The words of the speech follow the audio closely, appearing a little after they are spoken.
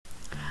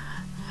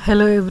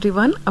Hello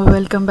everyone,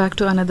 welcome back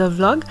to another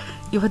vlog.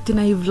 ಇವತ್ತಿನ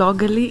ಈ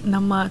vlog ಅಲ್ಲಿ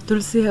ನಮ್ಮ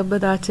ತುಳಸಿ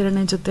ಹಬ್ಬದ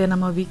ಆಚರಣೆ ಜೊತೆ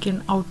ನಮ್ಮ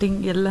ವೀಕೆಂಡ್ ಔಟಿಂಗ್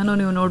ಎಲ್ಲಾನು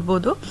ನೀವು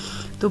ನೋಡಬಹುದು.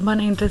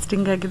 ತುಂಬಾನೇ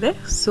ಇಂಟ್ರೆಸ್ಟಿಂಗ್ ಆಗಿದೆ.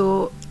 ಸೋ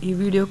ಈ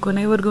ವಿಡಿಯೋ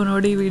ಕೊನೆವರೆಗೂ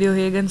ನೋಡಿ. ವಿಡಿಯೋ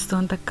ಹೇಗೆ ಅನಿಸ್ತು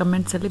ಅಂತ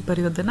ಕಮೆಂಟ್ಸ್ ಅಲ್ಲಿ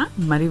ಬರೆಯೋದನ್ನ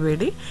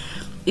ಮರಿಬೇಡಿ.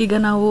 ಈಗ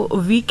ನಾವು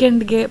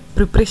ವೀಕೆಂಡ್ ಗೆ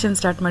ಪ್ರಿಪರೇಷನ್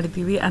ಸ್ಟಾರ್ಟ್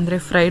ಮಾಡಿದೀವಿ. ಅಂದ್ರೆ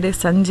ಫ್ರೈಡೆ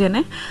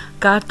ಸಂಜೆನೆ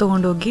ಕಾರ್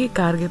ತಗೊಂಡು ಹೋಗಿ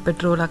ಕಾರ್ಗೆ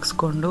ಪೆಟ್ರೋಲ್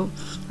ಹಾಕ್ಸ್ಕೊಂಡು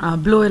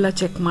ಬ್ಲೋ ಎಲ್ಲ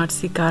ಚೆಕ್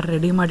ಮಾಡಿಸಿ ಕಾರ್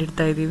ರೆಡಿ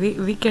ಮಾಡಿಡ್ತಾ ಇದೀವಿ.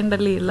 ವೀಕೆಂಡ್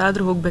ಅಲ್ಲಿ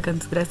ಎಲ್ಲಾದ್ರೂ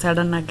ಹೋಗಬೇಕಂತಿದ್ರೆ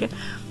ಸಡನ್ ಆಗಿ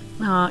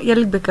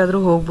ಎಲ್ಲಿಗೆ ಬೇಕಾದರೂ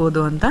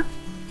ಹೋಗ್ಬೋದು ಅಂತ.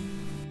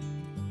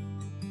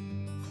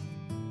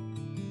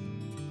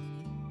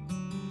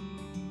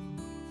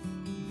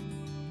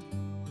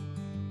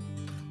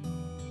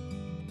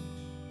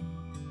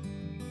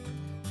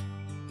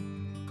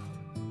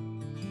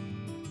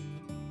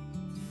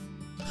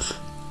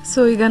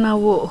 ಸೊ ಈಗ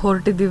ನಾವು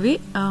ಹೊರಟಿದ್ದೀವಿ.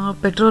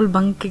 ಪೆಟ್ರೋಲ್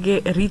ಬಂಕ್ಗೆ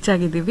ರೀಚ್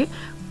ಆಗಿದ್ದೀವಿ.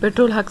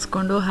 ಪೆಟ್ರೋಲ್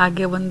ಹಾಕ್ಸ್ಕೊಂಡು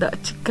ಹಾಗೆ ಒಂದು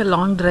ಚಿಕ್ಕ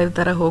ಲಾಂಗ್ ಡ್ರೈವ್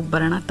ಥರ ಹೋಗಿ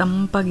ಬರೋಣ.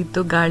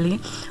 ತಂಪಾಗಿತ್ತು ಗಾಳಿ,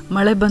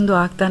 ಮಳೆ ಬಂದು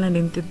ಆಗ್ತಾನೆ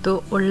ನಿಂತಿತ್ತು.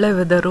 ಒಳ್ಳೆ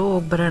ವೆದರು,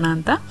 ಹೋಗಿ ಬರೋಣ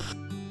ಅಂತ.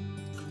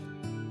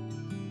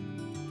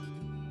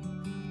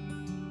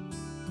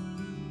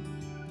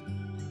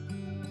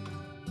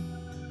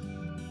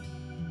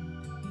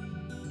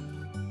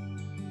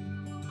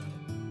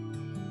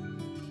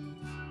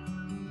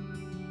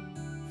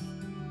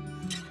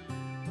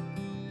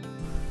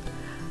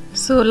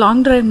 ಸೊ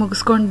ಲಾಂಗ್ ಡ್ರೈವ್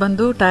ಮುಗಿಸ್ಕೊಂಡು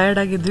ಬಂದು ಟಯರ್ಡ್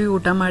ಆಗಿದ್ವಿ,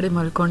 ಊಟ ಮಾಡಿ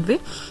ಮಲ್ಕೊಂಡ್ವಿ.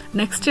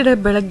 ನೆಕ್ಸ್ಟ್ ಡೇ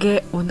ಬೆಳಗ್ಗೆ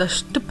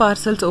ಒಂದಷ್ಟು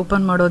ಪಾರ್ಸಲ್ಸ್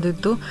ಓಪನ್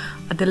ಮಾಡೋದಿತ್ತು.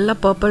 ಅದೆಲ್ಲ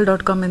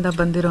purplle.com ಇಂದ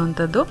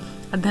ಬಂದಿರೋವಂಥದ್ದು.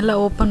 ಅದನ್ನೆಲ್ಲ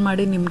ಓಪನ್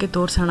ಮಾಡಿ ನಿಮಗೆ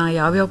ತೋರಿಸೋಣ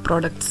ಯಾವ್ಯಾವ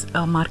ಪ್ರಾಡಕ್ಟ್ಸ್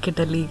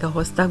ಮಾರ್ಕೆಟಲ್ಲಿ ಈಗ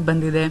ಹೊಸದಾಗಿ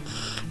ಬಂದಿದೆ,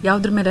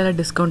 ಯಾವುದ್ರ ಮೇಲೆಲ್ಲ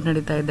ಡಿಸ್ಕೌಂಟ್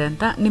ನಡೀತಾ ಇದೆ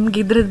ಅಂತ.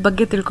 ನಿಮ್ಗೆ ಇದ್ರ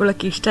ಬಗ್ಗೆ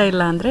ತಿಳ್ಕೊಳ್ಳೋಕೆ ಇಷ್ಟ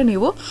ಇಲ್ಲ ಅಂದರೆ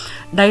ನೀವು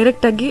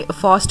ಡೈರೆಕ್ಟಾಗಿ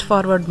ಫಾಸ್ಟ್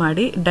ಫಾರ್ವರ್ಡ್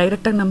ಮಾಡಿ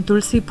ಡೈರೆಕ್ಟಾಗಿ ನಮ್ಮ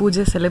ತುಳಸಿ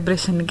ಪೂಜೆ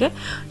ಸೆಲೆಬ್ರೇಷನ್ಗೆ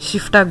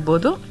ಶಿಫ್ಟ್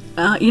ಆಗ್ಬೋದು.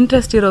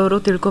 ಇಂಟ್ರೆಸ್ಟ್ ಇರೋರು,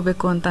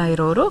 ತಿಳ್ಕೊಬೇಕು ಅಂತ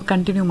ಇರೋರು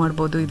ಕಂಟಿನ್ಯೂ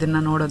ಮಾಡ್ಬೋದು ಇದನ್ನು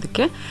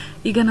ನೋಡೋದಕ್ಕೆ.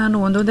 ಈಗ ನಾನು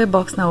ಒಂದೊಂದೇ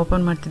ಬಾಕ್ಸ್ನ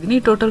ಓಪನ್ ಮಾಡ್ತಿದ್ದೀನಿ.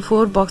 ಟೋಟಲ್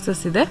 4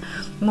 ಬಾಕ್ಸಸ್ ಇದೆ.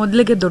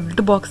 ಮೊದಲಿಗೆ ದೊಡ್ಡ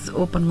ಬಾಕ್ಸ್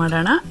ಓಪನ್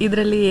ಮಾಡೋಣ.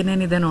 ಇದರಲ್ಲಿ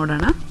ಏನೇನಿದೆ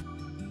ನೋಡೋಣ.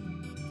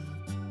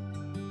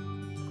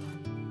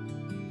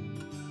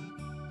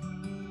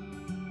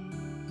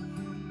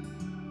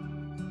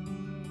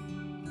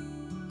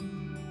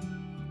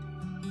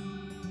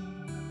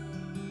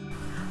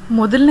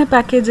 ಮೊದಲನೇ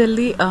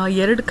ಪ್ಯಾಕೇಜಲ್ಲಿ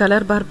 2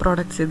 ಕಲರ್ ಬಾರ್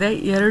ಪ್ರಾಡಕ್ಟ್ಸ್ ಇದೆ,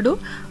 2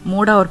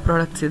 ಮೋಡಾ ಅವ್ರ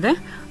ಪ್ರಾಡಕ್ಟ್ಸ್ ಇದೆ.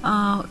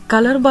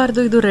 ಕಲರ್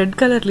ಬಾರ್ದು ಇದು ರೆಡ್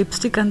ಕಲರ್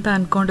ಲಿಪ್ಸ್ಟಿಕ್ ಅಂತ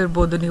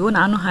ಅಂದ್ಕೊಂಡಿರ್ಬೋದು ನೀವು.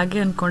 ನಾನು ಹಾಗೆ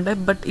ಅಂದ್ಕೊಂಡೆ,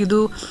 ಬಟ್ ಇದು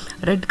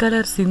ರೆಡ್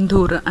ಕಲರ್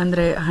ಸಿಂಧೂರ್,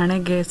 ಅಂದರೆ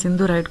ಹಣೆಗೆ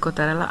ಸಿಂಧೂರ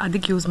ಇಟ್ಕೋತಾರಲ್ಲ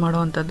ಅದಕ್ಕೆ ಯೂಸ್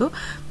ಮಾಡೋವಂಥದ್ದು.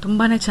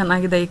 ತುಂಬಾ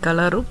ಚೆನ್ನಾಗಿದೆ ಈ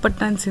ಕಲರು. ಬಟ್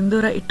ನಾನು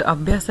ಸಿಂಧೂರ ಇಟ್ಟು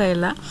ಅಭ್ಯಾಸ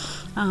ಇಲ್ಲ.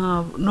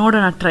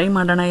 ನೋಡೋಣ, ಟ್ರೈ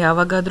ಮಾಡೋಣ.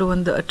 ಯಾವಾಗಾದರೂ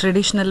ಒಂದು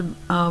ಟ್ರೆಡಿಷ್ನಲ್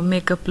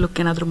ಮೇಕಪ್ ಲುಕ್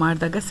ಏನಾದರೂ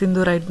ಮಾಡಿದಾಗ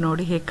ಸಿಂಧೂರ ಇಟ್ಟು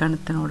ನೋಡಿ ಹೇಗೆ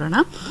ಕಾಣುತ್ತೆ ನೋಡೋಣ.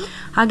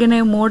 ಹಾಗೆಯೇ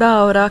ಮೋಡಾ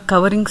ಅವರ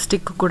ಕವರಿಂಗ್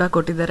ಸ್ಟಿಕ್ ಕೂಡ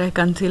ಕೊಟ್ಟಿದ್ದಾರೆ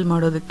ಕನ್ಸೀಲ್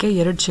ಮಾಡೋದಕ್ಕೆ.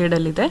 2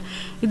 ಶೇಡಲ್ಲಿದೆ.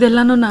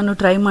 ಇದೆಲ್ಲನೂ ನಾನು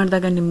ಟ್ರೈ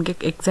ಮಾಡಿದಾಗ ನಿಮಗೆ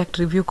ಎಕ್ಸಾಕ್ಟ್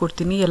ರಿವ್ಯೂ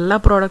ಕೊಡ್ತೀನಿ. ಎಲ್ಲ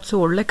ಪ್ರಾಡಕ್ಟ್ಸು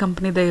ಒಳ್ಳೆ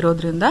ಕಂಪ್ನಿದೇ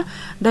ಇರೋದ್ರಿಂದ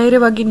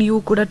ಧೈರ್ಯವಾಗಿ ನೀವು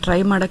ಕೂಡ ಟ್ರೈ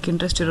ಮಾಡೋಕ್ಕೆ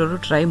ಇಂಟ್ರೆಸ್ಟ್ ಇರೋರು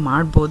ಟ್ರೈ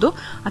ಮಾಡ್ಬೋದು,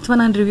 ಅಥವಾ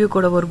ನಾನು ರಿವ್ಯೂ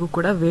ಕೊಡೋವರೆಗೂ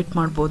ಕೂಡ ವೇಟ್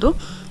ಮಾಡ್ಬೋದು.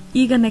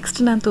 ಈಗ ನೆಕ್ಸ್ಟ್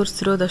ನಾನು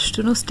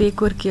ತೋರಿಸ್ತಿರೋದಷ್ಟು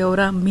ಸ್ಟೇಕ್ ವರ್ಕಿ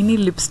ಅವರ ಮಿನಿ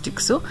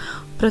ಲಿಪ್ಸ್ಟಿಕ್ಸು.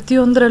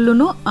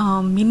 ಪ್ರತಿಯೊಂದರಲ್ಲೂ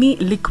ಮಿನಿ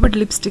ಲಿಕ್ವಿಡ್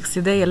ಲಿಪ್ಸ್ಟಿಕ್ಸ್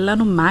ಇದೆ.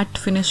 ಎಲ್ಲನೂ ಮ್ಯಾಟ್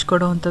ಫಿನಿಶ್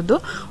ಕೊಡೋವಂಥದ್ದು.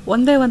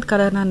 ಒಂದೇ ಒಂದು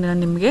ಕಲರ್ನ ನಾನು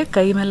ನಿಮಗೆ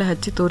ಕೈ ಮೇಲೆ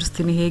ಹಚ್ಚಿ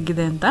ತೋರಿಸ್ತೀನಿ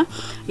ಹೇಗಿದೆ ಅಂತ.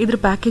 ಇದ್ರ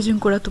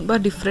ಪ್ಯಾಕೇಜಿಂಗ್ ಕೂಡ ತುಂಬ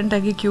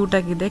ಡಿಫ್ರೆಂಟಾಗಿ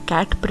ಕ್ಯೂಟಾಗಿದೆ.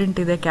 ಕ್ಯಾಟ್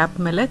ಪ್ರಿಂಟ್ ಇದೆ ಕ್ಯಾಪ್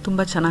ಮೇಲೆ,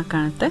 ತುಂಬ ಚೆನ್ನಾಗಿ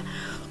ಕಾಣುತ್ತೆ.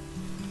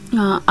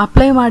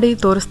 ಅಪ್ಲೈ ಮಾಡಿ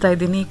ತೋರಿಸ್ತಾ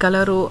ಇದ್ದೀನಿ.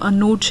 ಕಲರು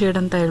ನೂಡ್ ಶೇಡ್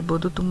ಅಂತ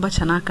ಹೇಳ್ಬೋದು. ತುಂಬ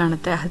ಚೆನ್ನಾಗಿ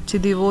ಕಾಣುತ್ತೆ.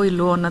 ಹಚ್ಚಿದೀವೋ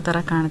ಇಲ್ವೋ ಅನ್ನೋ ಥರ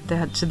ಕಾಣುತ್ತೆ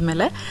ಹಚ್ಚಿದ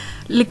ಮೇಲೆ.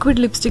 ಲಿಕ್ವಿಡ್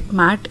ಲಿಪ್ಸ್ಟಿಕ್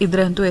ಮ್ಯಾಟ್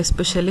ಇದ್ರೆ ಅಂತೂ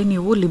ಎಸ್ಪೆಷಲಿ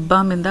ನೀವು ಲಿಪ್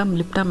ಬಾಮಿಂದ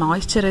ಲಿಪ್ನ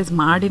ಮಾಯಿಶ್ಚರೈಸ್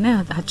ಮಾಡಿನೇ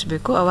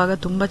ಹಚ್ಚಬೇಕು, ಆವಾಗ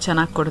ತುಂಬ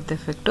ಚೆನ್ನಾಗಿ ಕೊಡುತ್ತೆ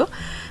ಎಫೆಕ್ಟು.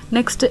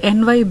 ನೆಕ್ಸ್ಟ್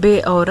NYBe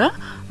ಅವರ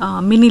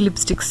ಮಿನಿ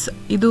ಲಿಪ್ಸ್ಟಿಕ್ಸ್.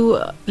 ಇದು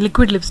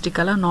ಲಿಕ್ವಿಡ್ ಲಿಪ್ಸ್ಟಿಕ್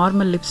ಅಲ್ಲ,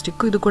 ನಾರ್ಮಲ್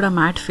ಲಿಪ್ಸ್ಟಿಕ್ಕು. ಇದು ಕೂಡ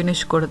ಮ್ಯಾಟ್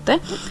ಫಿನಿಶ್ ಕೊಡುತ್ತೆ.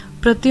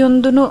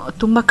 ಪ್ರತಿಯೊಂದೂ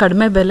ತುಂಬ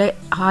ಕಡಿಮೆ ಬೆಲೆ.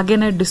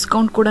 ಹಾಗೆಯೇ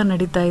ಡಿಸ್ಕೌಂಟ್ ಕೂಡ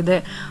ನಡೀತಾ ಇದೆ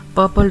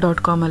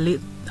purplle.com ಅಲ್ಲಿ.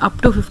 ಅಪ್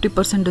ಟು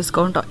 50%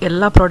 ಡಿಸ್ಕೌಂಟ್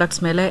ಎಲ್ಲ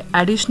ಪ್ರಾಡಕ್ಟ್ಸ್ ಮೇಲೆ.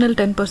 ಅಡಿಷ್ನಲ್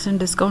 10%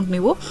 ಡಿಸ್ಕೌಂಟ್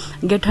ನೀವು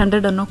ಗೆಟ್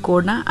 100 ಅನ್ನೋ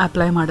ಕೋಡ್ನ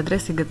ಅಪ್ಲೈ ಮಾಡಿದ್ರೆ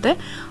ಸಿಗುತ್ತೆ.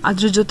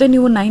 ಅದ್ರ ಜೊತೆ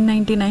ನೀವು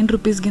 999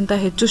 ರುಪೀಸ್ಗಿಂತ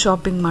ಹೆಚ್ಚು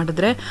ಶಾಪಿಂಗ್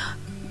ಮಾಡಿದ್ರೆ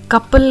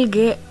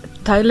ಕಪಲ್ಗೆ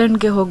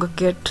ಥೈಲ್ಯಾಂಡ್ಗೆ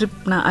ಹೋಗೋಕ್ಕೆ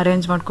ಟ್ರಿಪ್ನ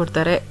ಅರೇಂಜ್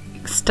ಮಾಡಿಕೊಡ್ತಾರೆ.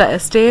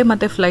 ಸ್ಟೇ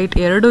ಮತ್ತು ಫ್ಲೈಟ್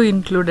ಎರಡೂ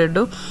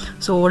ಇನ್ಕ್ಲೂಡೆಡ್ಡು.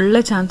 ಸೊ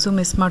ಒಳ್ಳೆ ಚಾನ್ಸು,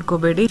 ಮಿಸ್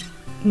ಮಾಡ್ಕೋಬೇಡಿ.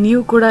 ನೀವು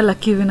ಕೂಡ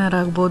ಲಕ್ಕಿ ವಿನ್ನರ್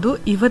ಆಗ್ಬೋದು.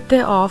 ಇವತ್ತೇ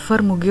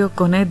ಆಫರ್ ಮುಗಿಯೋ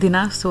ಕೊನೆ ದಿನ.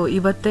 ಸೊ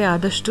ಇವತ್ತೇ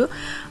ಆದಷ್ಟು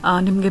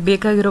ನಿಮಗೆ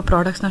ಬೇಕಾಗಿರೋ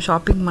ಪ್ರಾಡಕ್ಟ್ಸ್ನ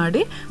ಶಾಪಿಂಗ್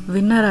ಮಾಡಿ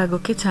ವಿನ್ನರ್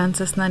ಆಗೋಕ್ಕೆ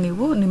ಚಾನ್ಸಸ್ನ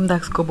ನೀವು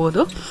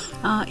ನಿಮ್ದಾಗಿಸ್ಕೋಬೋದು.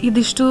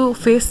 ಇದಿಷ್ಟು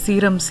ಫೇಸ್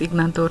ಸೀರಮ್ಸ್ ಈಗ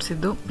ನಾನು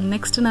ತೋರಿಸಿದ್ದು.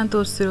 ನೆಕ್ಸ್ಟ್ ನಾನು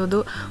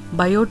ತೋರಿಸಿರೋದು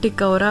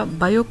ಬಯೋಟಿಕ್ ಅವರ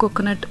bio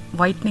coconut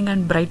whitening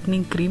and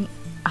brightening cream.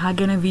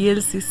 ಹಾಗೆಯೇ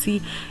VLCC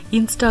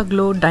insta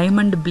glow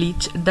diamond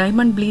bleach.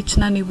 Diamond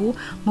ಬ್ಲೀಚ್ನ ನೀವು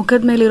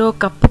ಮುಖದ ಮೇಲಿರೋ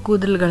ಕಪ್ಪು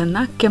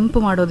ಕೂದಲುಗಳನ್ನು ಕೆಂಪು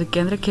ಮಾಡೋದಕ್ಕೆ,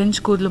 ಅಂದರೆ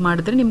ಕೆಂಚು ಕೂದಲು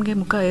ಮಾಡಿದ್ರೆ ನಿಮಗೆ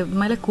ಮುಖ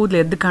ಮೇಲೆ ಕೂದಲು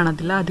ಎದ್ದು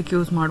ಕಾಣೋದಿಲ್ಲ, ಅದಕ್ಕೆ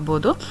ಯೂಸ್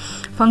ಮಾಡ್ಬೋದು.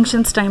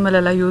 ಫಂಕ್ಷನ್ಸ್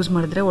ಟೈಮಲ್ಲೆಲ್ಲ ಯೂಸ್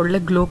ಮಾಡಿದ್ರೆ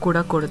ಒಳ್ಳೆ ಗ್ಲೋ ಕೂಡ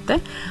ಕೊಡುತ್ತೆ.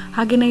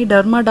 ಹಾಗೆಯೇ ಈ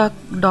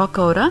DermDoc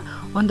ಅವರ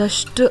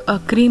ಒಂದಷ್ಟು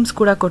ಕ್ರೀಮ್ಸ್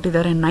ಕೂಡ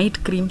ಕೊಟ್ಟಿದ್ದಾರೆ, ನೈಟ್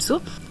ಕ್ರೀಮ್ಸು.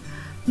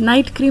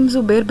 ನೈಟ್ ಕ್ರೀಮ್ಸು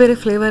ಬೇರೆ ಬೇರೆ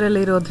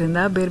ಫ್ಲೇವರಲ್ಲಿ ಇರೋದ್ರಿಂದ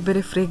ಬೇರೆ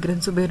ಬೇರೆ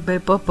ಫ್ರೇಗ್ರೆನ್ಸು, ಬೇರೆ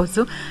ಬೇರೆ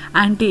ಪರ್ಪಸ್ಸು.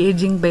 ಆ್ಯಂಟಿ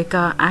ಏಜಿಂಗ್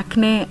ಬೇಕಾ,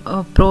 ಆ್ಯಕ್ನೆ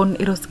ಪ್ರೋನ್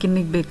ಇರೋ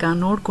ಸ್ಕಿನ್ನಿಗೆ ಬೇಕಾ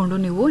ನೋಡಿಕೊಂಡು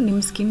ನೀವು ನಿಮ್ಮ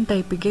ಸ್ಕಿನ್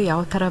ಟೈಪಿಗೆ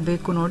ಯಾವ ಥರ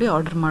ಬೇಕು ನೋಡಿ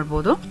ಆರ್ಡರ್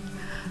ಮಾಡ್ಬೋದು.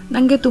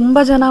 ನನಗೆ ತುಂಬ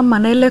ಜನ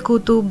ಮನೆಯಲ್ಲೇ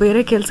ಕೂತು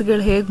ಬೇರೆ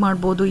ಕೆಲಸಗಳು ಹೇಗೆ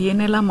ಮಾಡ್ಬೋದು,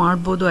 ಏನೆಲ್ಲ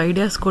ಮಾಡ್ಬೋದು,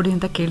 ಐಡಿಯಾಸ್ ಕೊಡಿ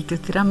ಅಂತ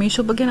ಕೇಳ್ತಿರ್ತೀರಾ.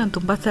 ಮೀಶೋ ಬಗ್ಗೆ ನಾನು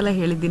ತುಂಬ ಸಲ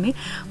ಹೇಳಿದ್ದೀನಿ.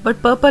 ಬಟ್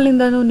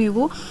ಪರ್ಪಲಿಂದನೂ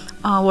ನೀವು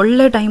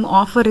ಒಳ್ಳೆ ಟೈಮ್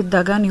ಆಫರ್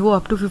ಇದ್ದಾಗ ನೀವು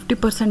ಅಪ್ ಟು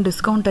 50%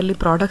 ಡಿಸ್ಕೌಂಟಲ್ಲಿ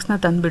ಪ್ರಾಡಕ್ಟ್ಸ್ನ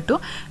ತಂದುಬಿಟ್ಟು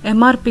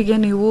MRPಗೆ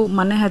ನೀವು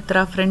ಮನೆ ಹತ್ರ,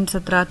 ಫ್ರೆಂಡ್ಸ್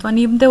ಹತ್ರ ಅಥವಾ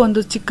ನಿಮ್ಮದೇ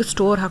ಒಂದು ಚಿಕ್ಕ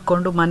ಸ್ಟೋರ್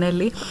ಹಾಕ್ಕೊಂಡು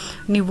ಮನೆಯಲ್ಲಿ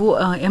ನೀವು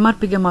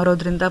MRPಗೆ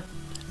ಮಾರೋದ್ರಿಂದ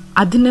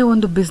ಅದನ್ನೇ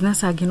ಒಂದು ಬಿಸ್ನೆಸ್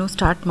ಆಗಿನೂ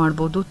ಸ್ಟಾರ್ಟ್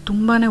ಮಾಡ್ಬೋದು.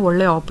 ತುಂಬಾ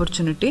ಒಳ್ಳೆ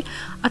ಆಪರ್ಚುನಿಟಿ.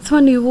 ಅಥವಾ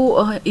ನೀವು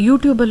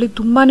ಯೂಟ್ಯೂಬಲ್ಲಿ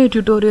ತುಂಬಾ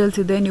ಟ್ಯುಟೋರಿಯಲ್ಸ್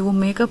ಇದೆ. ನೀವು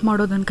ಮೇಕಪ್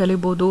ಮಾಡೋದನ್ನು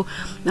ಕಲಿಬೋದು,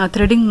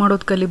 ಥ್ರೆಡಿಂಗ್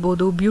ಮಾಡೋದು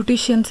ಕಲಿಬೋದು.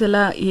 ಬ್ಯೂಟಿಷಿಯನ್ಸ್ ಎಲ್ಲ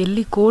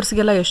ಎಲ್ಲಿ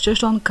ಕೋರ್ಸ್ಗೆಲ್ಲ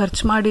ಎಷ್ಟೆಷ್ಟೊಂದು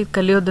ಖರ್ಚು ಮಾಡಿ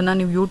ಕಲಿಯೋದನ್ನು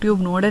ನೀವು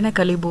ಯೂಟ್ಯೂಬ್ ನೋಡೇ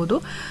ಕಲಿಬೋದು.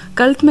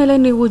 ಕಲ್ತ ಮೇಲೆ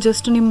ನೀವು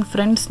ಜಸ್ಟ್ ನಿಮ್ಮ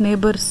ಫ್ರೆಂಡ್ಸ್,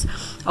 ನೇಬರ್ಸ್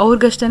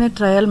ಅವ್ರಿಗಷ್ಟೇ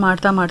ಟ್ರಯಲ್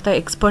ಮಾಡ್ತಾ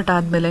ಎಕ್ಸ್ಪರ್ಟ್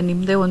ಆದಮೇಲೆ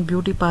ನಿಮ್ಮದೇ ಒಂದು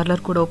ಬ್ಯೂಟಿ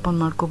ಪಾರ್ಲರ್ ಕೂಡ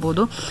ಓಪನ್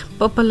ಮಾಡ್ಕೋಬೋದು.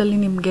 ಪರ್ಪಲಲ್ಲಿ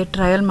ನಿಮಗೆ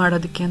ಟ್ರಯಲ್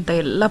ಮಾಡೋದಕ್ಕೆ ಅಂತ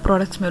ಎಲ್ಲ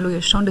ಪ್ರಾಡಕ್ಟ್ಸ್ ಮೇಲೂ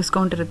ಎಷ್ಟೊಂದು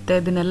ಡಿಸ್ಕೌಂಟ್ ಇರುತ್ತೆ.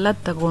 ಇದನ್ನೆಲ್ಲ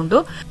ತಗೊಂಡು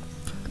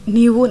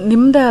ನೀವು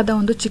ನಿಮ್ಮದೇ ಆದ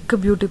ಒಂದು ಚಿಕ್ಕ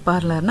ಬ್ಯೂಟಿ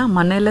ಪಾರ್ಲರ್ನ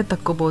ಮನೆಯಲ್ಲೇ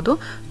ತಕ್ಕೋಬೋದು.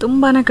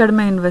 ತುಂಬಾ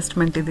ಕಡಿಮೆ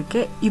ಇನ್ವೆಸ್ಟ್ಮೆಂಟ್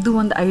ಇದಕ್ಕೆ. ಇದು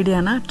ಒಂದು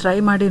ಐಡಿಯಾನ ಟ್ರೈ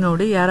ಮಾಡಿ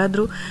ನೋಡಿ.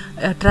 ಯಾರಾದರೂ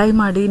ಟ್ರೈ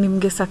ಮಾಡಿ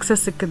ನಿಮಗೆ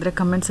ಸಕ್ಸಸ್ ಸಿಕ್ಕಿದ್ರೆ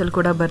ಕಮೆಂಟ್ಸಲ್ಲಿ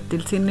ಕೂಡ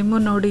ಬರ್ತಿಲ್ಸಿ.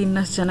 ನಿಮ್ಮನ್ನು ನೋಡಿ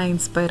ಇನ್ನಷ್ಟು ಜನ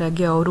ಇನ್ಸ್ಪೈರ್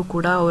ಆಗಿ ಅವರು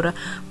ಕೂಡ ಅವರ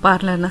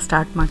ಪಾರ್ಲರ್ನ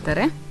ಸ್ಟಾರ್ಟ್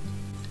ಮಾಡ್ತಾರೆ.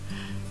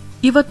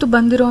 ಇವತ್ತು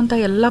ಬಂದಿರೋಂಥ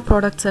ಎಲ್ಲ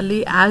ಪ್ರಾಡಕ್ಟ್ಸಲ್ಲಿ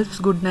Alps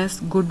goodness,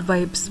 good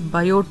vibes,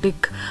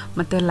 biotic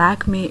ಮತ್ತು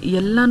ಲ್ಯಾಕ್ಮಿ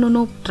ಎಲ್ಲನೂ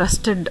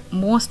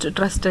ಮೋಸ್ಟ್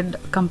ಟ್ರಸ್ಟೆಡ್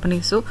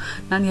ಕಂಪ್ನೀಸು.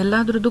 ನಾನು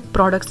ಎಲ್ಲದ್ರದ್ದು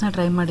ಪ್ರಾಡಕ್ಟ್ಸ್ನ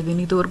ಟ್ರೈ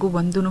ಮಾಡಿದ್ದೀನಿ. ಇದುವರೆಗೂ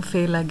ಒಂದೂ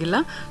ಫೇಲ್ ಆಗಿಲ್ಲ.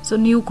 ಸೊ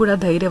ನೀವು ಕೂಡ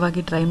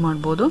ಧೈರ್ಯವಾಗಿ ಟ್ರೈ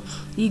ಮಾಡ್ಬೋದು.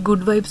 ಈ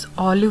good vibes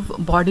olive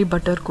body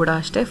butter ಕೂಡ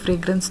ಅಷ್ಟೇ,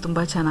 ಫ್ರೇಗ್ರೆನ್ಸ್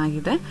ತುಂಬ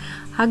ಚೆನ್ನಾಗಿದೆ.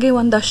 ಹಾಗೆ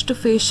ಒಂದಷ್ಟು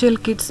facial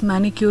kits,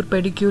 manicure,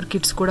 pedicure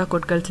kits ಕೂಡ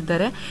ಕೊಟ್ಟು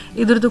ಕಳಿಸಿದ್ದಾರೆ.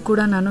 ಇದ್ರದ್ದು ಕೂಡ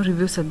ನಾನು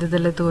ರಿವ್ಯೂ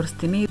ಸದ್ಯದಲ್ಲೇ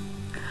ತೋರಿಸ್ತೀನಿ.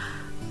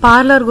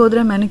 ಪಾರ್ಲರ್ಗೆ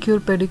ಹೋದರೆ ಮ್ಯಾನಿಕ್ಯೂರ್,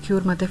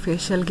 ಪೆಡಿಕ್ಯೂರ್ ಮತ್ತು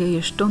ಫೇಶಿಯಲ್ಗೆ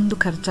ಎಷ್ಟೊಂದು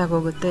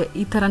ಖರ್ಚಾಗೋಗುತ್ತೆ.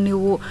 ಈ ಥರ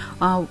ನೀವು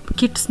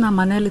ಕಿಟ್ಸ್ನ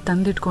ಮನೆಯಲ್ಲಿ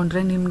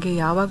ತಂದಿಟ್ಕೊಂಡ್ರೆ ನಿಮಗೆ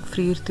ಯಾವಾಗ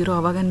ಫ್ರೀ ಇರ್ತೀರೋ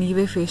ಆವಾಗ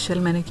ನೀವೇ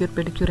ಫೇಶಿಯಲ್, ಮ್ಯಾನಿಕ್ಯೂರ್,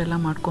 ಪೆಡಿಕ್ಯೂರ್ ಎಲ್ಲ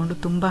ಮಾಡಿಕೊಂಡು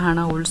ತುಂಬ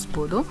ಹಣ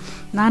ಉಳಿಸ್ಬೋದು.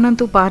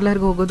 ನಾನಂತೂ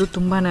ಪಾರ್ಲರ್ಗೆ ಹೋಗೋದು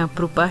ತುಂಬಾ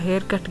ಅಪರೂಪ.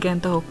 ಹೇರ್ ಕಟ್ಗೆ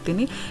ಅಂತ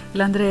ಹೋಗ್ತೀನಿ,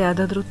 ಇಲ್ಲಾಂದರೆ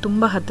ಯಾವುದಾದ್ರೂ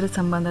ತುಂಬ ಹತ್ತಿರದ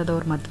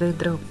ಸಂಬಂಧದವ್ರ ಮದುವೆ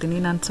ಇದ್ದರೆ ಹೋಗ್ತೀನಿ.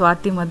 ನಾನು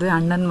ಸ್ವಾತಿ ಮದುವೆ,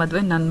 ಅಣ್ಣನ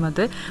ಮದುವೆ, ನನ್ನ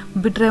ಮದುವೆ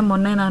ಬಿಟ್ಟರೆ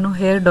ಮೊನ್ನೆ ನಾನು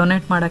ಹೇರ್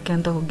ಡೊನೇಟ್ ಮಾಡೋಕ್ಕೆ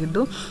ಅಂತ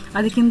ಹೋಗಿದ್ದು.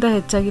 ಅದಕ್ಕಿಂತ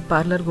ಹೆಚ್ಚಾಗಿ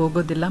ಪಾರ್ಲರ್ಗೆ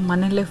ಹೋಗೋದಿಲ್ಲ.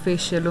 ಮನೆಯಲ್ಲೇ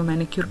ಫೇಶಿಯಲು,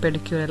 ಮ್ಯಾನಿಕ್ಯೂರ್,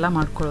 ಪೆಡಿಕ್ಯೂರ್ ಎಲ್ಲ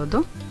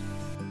ಮಾಡ್ಕೊಳ್ಳೋದು.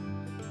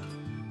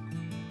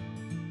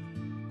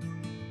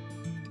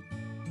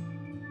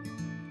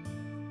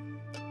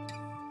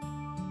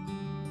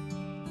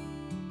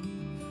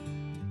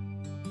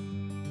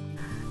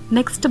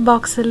 ನೆಕ್ಸ್ಟ್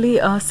ಬಾಕ್ಸಲ್ಲಿ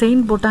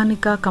ಸೈಂಟ್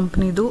ಬೊಟಾನಿಕಾ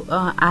ಕಂಪ್ನಿದು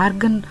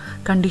ಆರ್ಗನ್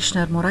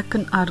ಕಂಡೀಷ್ನರ್,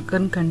 ಮೊರಾಕನ್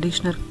ಆರ್ಗನ್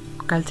ಕಂಡೀಷ್ನರ್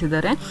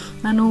ಕಳಿಸಿದ್ದಾರೆ.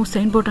 ನಾನು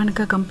ಸೈಂಟ್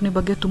ಬೊಟಾನಿಕಾ ಕಂಪ್ನಿ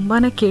ಬಗ್ಗೆ ತುಂಬಾ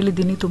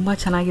ಕೇಳಿದ್ದೀನಿ, ತುಂಬ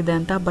ಚೆನ್ನಾಗಿದೆ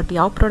ಅಂತ. ಬಟ್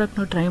ಯಾವ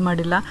ಪ್ರಾಡಕ್ಟ್ನೂ ಟ್ರೈ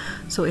ಮಾಡಿಲ್ಲ.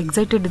 ಸೊ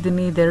ಎಕ್ಸೈಟೆಡ್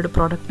ಇದ್ದೀನಿ ಇದೆರಡು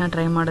ಪ್ರಾಡಕ್ಟ್ನ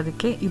ಟ್ರೈ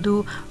ಮಾಡೋದಕ್ಕೆ. ಇದು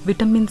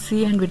vitamin C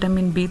and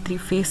vitamin B3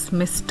 face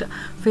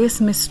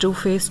mist,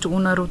 face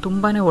toner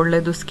ತುಂಬಾ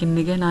ಒಳ್ಳೆಯದು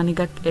ಸ್ಕಿನ್ನಿಗೆ.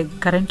 ನಾನೀಗ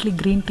currently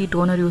green tea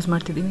toner use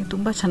ಮಾಡ್ತಿದ್ದೀನಿ.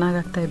 ತುಂಬ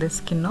ಚೆನ್ನಾಗಾಗ್ತಾ ಇದೆ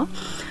ಸ್ಕಿನ್ನು.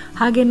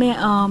 ಹಾಗೆಯೇ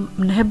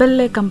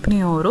ನೆಹಬೆಲ್ಲೆ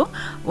ಕಂಪ್ನಿಯವರು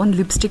ಒಂದು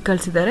ಲಿಪ್ಸ್ಟಿಕ್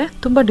ಕಳಿಸಿದ್ದಾರೆ.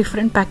 ತುಂಬ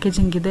ಡಿಫ್ರೆಂಟ್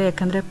ಪ್ಯಾಕೇಜಿಂಗ್ ಇದೆ,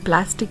 ಯಾಕಂದರೆ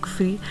ಪ್ಲಾಸ್ಟಿಕ್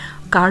ಫ್ರೀ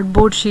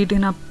ಕಾರ್ಡ್ಬೋರ್ಡ್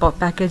ಶೀಟಿನ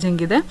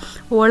ಪ್ಯಾಕೇಜಿಂಗ್ ಇದೆ.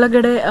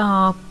 ಒಳಗಡೆ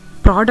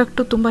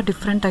ಪ್ರಾಡಕ್ಟು ತುಂಬ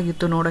ಡಿಫ್ರೆಂಟ್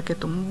ಆಗಿತ್ತು, ನೋಡೋಕ್ಕೆ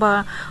ತುಂಬ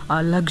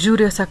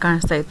ಲಕ್ಸುರಿಯಸ್ ಆಗಿ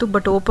ಕಾಣಿಸ್ತಾ ಇತ್ತು.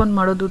 ಬಟ್ ಓಪನ್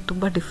ಮಾಡೋದು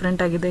ತುಂಬ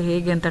ಡಿಫ್ರೆಂಟ್ ಆಗಿದೆ.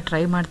 ಹೇಗೆ ಅಂತ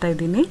ಟ್ರೈ ಮಾಡ್ತಾ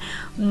ಇದ್ದೀನಿ.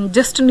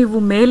 ಜಸ್ಟ್ ನೀವು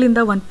ಮೇಲಿಂದ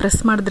ಒಂದು ಪ್ರೆಸ್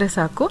ಮಾಡಿದ್ರೆ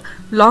ಸಾಕು,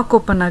 ಲಾಕ್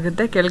ಓಪನ್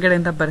ಆಗುತ್ತೆ,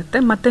 ಕೆಳಗಡೆಯಿಂದ ಬರುತ್ತೆ,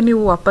 ಮತ್ತು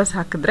ನೀವು ವಾಪಸ್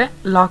ಹಾಕಿದ್ರೆ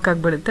ಲಾಕ್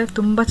ಆಗಿಬಿಡುತ್ತೆ.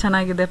 ತುಂಬ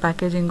ಚೆನ್ನಾಗಿದೆ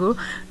ಪ್ಯಾಕೇಜಿಂಗು,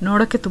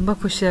 ನೋಡೋಕ್ಕೆ ತುಂಬ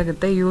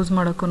ಖುಷಿಯಾಗುತ್ತೆ, ಯೂಸ್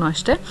ಮಾಡೋಕ್ಕೂ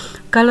ಅಷ್ಟೇ.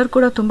 ಕಲರ್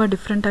ಕೂಡ ತುಂಬ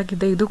ಡಿಫ್ರೆಂಟ್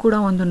ಆಗಿದೆ. ಇದು ಕೂಡ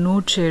ಒಂದು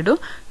ನೂಡ್ ಶೇಡು.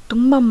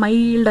 ತುಂಬ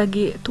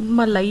ಮೈಲ್ಡಾಗಿ,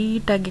 ತುಂಬ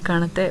ಲೈಟಾಗಿ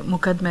ಕಾಣುತ್ತೆ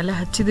ಮುಖದ ಮೇಲೆ,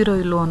 ಹಚ್ಚಿದಿರೋ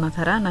ಇಲ್ಲೋ ಅನ್ನೋ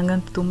ಥರ.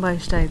 ನನಗಂತೂ ತುಂಬ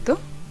ಇಷ್ಟ ಆಯಿತು.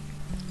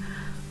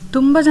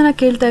 ತುಂಬ ಜನ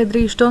ಕೇಳ್ತಾ ಇದ್ರಿ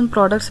ಇಷ್ಟೊಂದು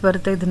ಪ್ರಾಡಕ್ಟ್ಸ್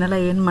ಬರುತ್ತೆ, ಇದನ್ನೆಲ್ಲ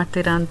ಏನು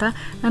ಮಾಡ್ತೀರಾ ಅಂತ.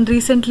 ನಾನು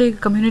ರೀಸೆಂಟ್ಲಿ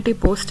ಕಮ್ಯುನಿಟಿ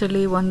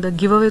ಪೋಸ್ಟಲ್ಲಿ ಒಂದು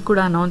ಗಿವ್ ಅವೇ ಕೂಡ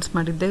ಅನೌನ್ಸ್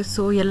ಮಾಡಿದ್ದೆ.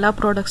 ಸೊ ಎಲ್ಲ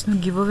ಪ್ರಾಡಕ್ಟ್ಸ್ನು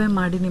ಗಿವ್ ಅವೇ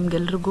ಮಾಡಿ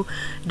ನಿಮ್ಗೆಲ್ರಿಗೂ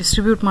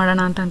ಡಿಸ್ಟ್ರಿಬ್ಯೂಟ್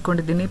ಮಾಡೋಣ ಅಂತ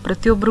ಅಂದ್ಕೊಂಡಿದ್ದೀನಿ.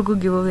 ಪ್ರತಿಯೊಬ್ಬರಿಗೂ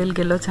ಗಿವ್ ಅವೇಲಿ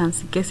ಗೆಲ್ಲೋ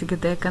ಚಾನ್ಸ್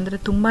ಸಿಗುತ್ತೆ, ಯಾಕಂದರೆ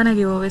ತುಂಬಾ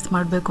ಗಿವ್ ಅವೇಸ್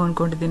ಮಾಡಬೇಕು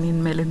ಅಂದ್ಕೊಂಡಿದ್ದೀನಿ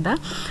ಇನ್ಮೇಲಿಂದ.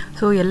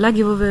 ಸೊ ಎಲ್ಲ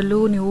ಗಿವ್ ಅವೇಲೂ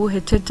ನೀವು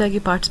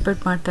ಹೆಚ್ಚೆಚ್ಚಾಗಿ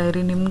ಪಾರ್ಟಿಸಿಪೇಟ್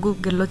ಮಾಡ್ತಾಯಿರಿ, ನಿಮಗೂ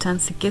ಗೆಲ್ಲೋ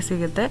ಚಾನ್ಸ್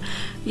ಸಿಗುತ್ತೆ.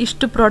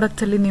 ಇಷ್ಟು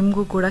ಪ್ರಾಡಕ್ಟ್ಸಲ್ಲಿ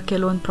ನಿಮಗೂ ಕೂಡ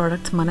ಕೆಲವೊಂದು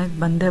ಪ್ರಾಡಕ್ಟ್ಸ್ ಮನೆಗೆ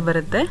ಬಂದೇ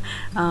ಬರುತ್ತೆ.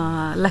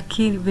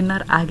 ಲಕ್ಕಿ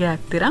ವಿನ್ನರ್ ಆಗೇ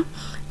ಆಗ್ತೀರಾ.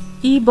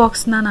 ಈ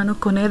ಬಾಕ್ಸ್ನ ನಾನು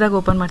ಕೊನೆಯದಾಗಿ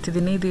ಓಪನ್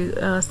ಮಾಡ್ತಿದ್ದೀನಿ. ಇದು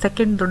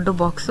ಸೆಕೆಂಡ್ ದೊಡ್ಡ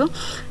ಬಾಕ್ಸು.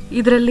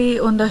 ಇದರಲ್ಲಿ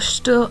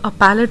ಒಂದಷ್ಟು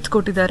ಪ್ಯಾಲೆಟ್ಸ್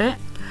ಕೊಟ್ಟಿದ್ದಾರೆ.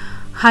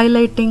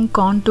 ಹೈಲೈಟಿಂಗ್,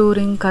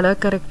 ಕಾಂಟೂರಿಂಗ್, ಕಲರ್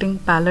ಕರೆಕ್ಟಿಂಗ್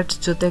ಪ್ಯಾಲೆಟ್ಸ್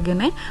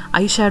ಜೊತೆಗೇ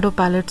ಐ ಶ್ಯಾಡೋ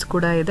ಪ್ಯಾಲೆಟ್ಸ್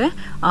ಕೂಡ ಇದೆ.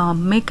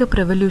 ಮೇಕಪ್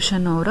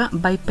ರೆವಲ್ಯೂಷನ್ ಅವರ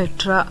by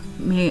Petra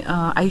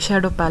I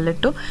shadow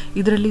palette.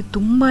 ಇದರಲ್ಲಿ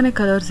ತುಂಬಾ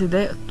ಕಲರ್ಸ್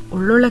ಇದೆ,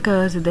 ಒಳ್ಳೊಳ್ಳೆ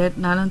ಕಲರ್ಸ್ ಇದೆ.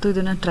 ನಾನಂತೂ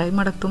ಇದನ್ನು ಟ್ರೈ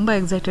ಮಾಡೋಕ್ಕೆ ತುಂಬ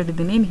ಎಕ್ಸೈಟೆಡ್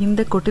ಇದ್ದೀನಿ.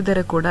 ಹಿಂದೆ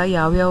ಕೊಟ್ಟಿದ್ದಾರೆ ಕೂಡ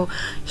ಯಾವ್ಯಾವ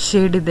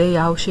ಶೇಡ್ ಇದೆ,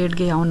 ಯಾವ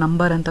ಶೇಡ್ಗೆ ಯಾವ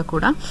ನಂಬರ್ ಅಂತ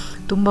ಕೂಡ.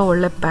 ತುಂಬ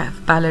ಒಳ್ಳೆ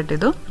ಪ್ಯಾಲೆಟ್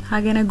ಇದು.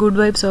 ಹಾಗೆಯೇ ಗುಡ್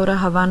ವೈಬ್ಸ್ ಅವರ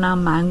ಹವಾನಾ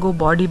ಮ್ಯಾಂಗೋ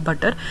ಬಾಡಿ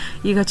ಬಟರ್.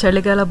 ಈಗ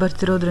ಚಳಿಗಾಲ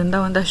ಬರ್ತಿರೋದ್ರಿಂದ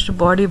ಒಂದಷ್ಟು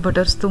ಬಾಡಿ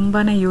ಬಟರ್ಸ್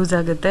ತುಂಬಾ ಯೂಸ್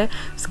ಆಗುತ್ತೆ.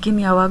 ಸ್ಕಿನ್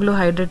ಯಾವಾಗಲೂ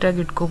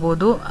ಹೈಡ್ರೇಟಾಗಿ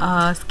ಇಟ್ಕೋಬೋದು.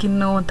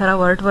 ಸ್ಕಿನ್ನು ಒಂಥರ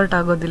ವರ್ಟ್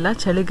ಆಗೋದಿಲ್ಲ.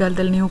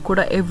 ಚಳಿಗಾಲದಲ್ಲಿ ನೀವು ಕೂಡ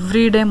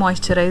ಎವ್ರಿ ಡೇ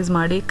ಮಾಯ್ಶ್ಚರೈಸ್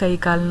ಮಾಡಿ ಕೈ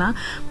ಕಾಲನ್ನ,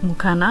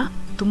 ಮುಖನ,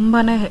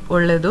 ತುಂಬಾ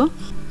ಒಳ್ಳೆಯದು.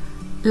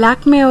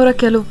 ಲ್ಯಾಕ್ಮೆ ಅವರ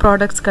ಕೆಲವು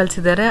ಪ್ರಾಡಕ್ಟ್ಸ್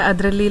ಕಳಿಸಿದ್ದಾರೆ.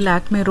 ಅದರಲ್ಲಿ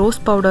ಲ್ಯಾಕ್ಮೆ ರೋಸ್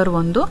ಪೌಡರ್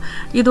ಒಂದು,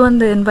 ಇದು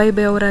ಒಂದು NYB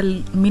ಅವರ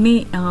ಮಿನಿ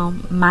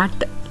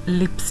ಮ್ಯಾಟ್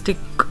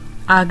ಲಿಪ್ಸ್ಟಿಕ್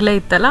ಆಗಲೇ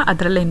ಇತ್ತಲ್ಲ,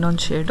 ಅದರಲ್ಲೇ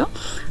ಇನ್ನೊಂದು ಶೇಡು.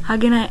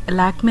 ಹಾಗೆಯೇ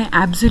ಲ್ಯಾಕ್ಮೆ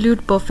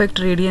ಅಬ್ಸಲ್ಯೂಟ್ ಪರ್ಫೆಕ್ಟ್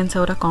ರೇಡಿಯನ್ಸ್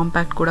ಅವರ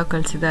ಕಾಂಪ್ಯಾಕ್ಟ್ ಕೂಡ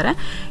ಕಳಿಸಿದ್ದಾರೆ.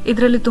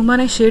 ಇದರಲ್ಲಿ ತುಂಬಾ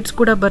ಶೇಡ್ಸ್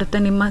ಕೂಡ ಬರುತ್ತೆ.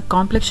 ನಿಮ್ಮ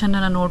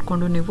ಕಾಂಪ್ಲೆಕ್ಷನ್ನ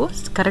ನೋಡಿಕೊಂಡು ನೀವು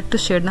ಕರೆಕ್ಟ್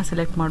ಶೇಡ್ನ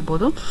ಸೆಲೆಕ್ಟ್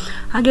ಮಾಡ್ಬೋದು.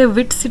 ಹಾಗೆ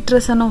ವಿಟ್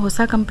ಸಿಟ್ರಸ್ ಅನ್ನೋ ಹೊಸ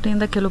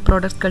ಕಂಪ್ನಿಯಿಂದ ಕೆಲವು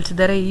ಪ್ರಾಡಕ್ಟ್ಸ್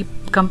ಕಳಿಸಿದ್ದಾರೆ. ಈ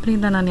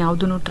ಕಂಪ್ನಿಯಿಂದ ನಾನು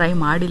ಯಾವುದೂ ಟ್ರೈ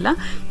ಮಾಡಿಲ್ಲ.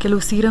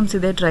 ಕೆಲವು ಸೀರಮ್ಸ್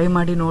ಇದೆ, ಟ್ರೈ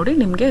ಮಾಡಿ ನೋಡಿ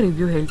ನಿಮಗೆ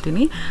ರಿವ್ಯೂ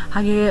ಹೇಳ್ತೀನಿ.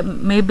 ಹಾಗೆ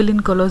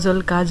ಮೇಬೆಲಿನ್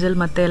ಕೊಲೋಸಲ್ ಕಾಜಲ್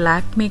ಮತ್ತು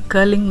ಲ್ಯಾಕ್ಮಿ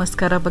ಕರ್ಲಿಂಗ್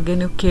ಮಸ್ಕಾರಾ ಬಗ್ಗೆ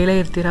ನೀವು ಕೇಳೇ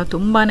ಇರ್ತೀರಾ.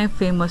 ತುಂಬಾ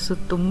ಫೇಮಸ್ಸು,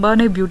 ತುಂಬಾ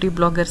ಬ್ಯೂಟಿ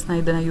ಬ್ಲಾಗರ್ಸ್ನ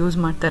ಇದನ್ನು ಯೂಸ್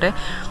ಮಾಡ್ತಾರೆ.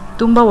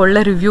 ತುಂಬ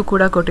ಒಳ್ಳೆ ರಿವ್ಯೂ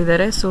ಕೂಡ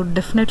ಕೊಟ್ಟಿದ್ದಾರೆ. ಸೊ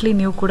ಡೆಫಿನೆಟ್ಲಿ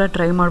ನೀವು ಕೂಡ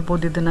ಟ್ರೈ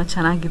ಮಾಡ್ಬೋದು, ಇದನ್ನು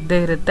ಚೆನ್ನಾಗಿದ್ದೇ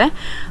ಇರುತ್ತೆ.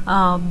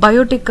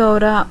 ಬಯೋಟಿಕ್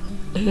ಅವರ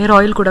ಹೇರ್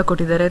ಆಯಿಲ್ ಕೂಡ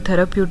ಕೊಟ್ಟಿದ್ದಾರೆ.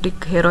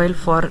 Therapeutic hair oil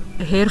for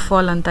hair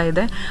fall ಅಂತ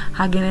ಇದೆ.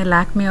 ಹಾಗೆಯೇ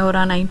ಲ್ಯಾಕ್ಮಿ ಅವರ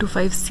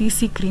 925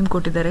 CC ಕ್ರೀಮ್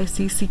ಕೊಟ್ಟಿದ್ದಾರೆ.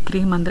 CC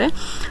ಕ್ರೀಮ್ ಅಂದರೆ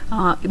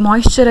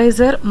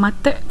ಮಾಯಿಶ್ಚರೈಸರ್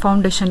ಮತ್ತು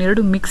ಫೌಂಡೇಶನ್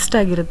ಎರಡು ಮಿಕ್ಸ್ಡ್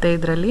ಆಗಿರುತ್ತೆ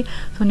ಇದರಲ್ಲಿ.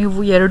 ಸೊ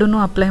ನೀವು ಎರಡೂ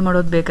ಅಪ್ಲೈ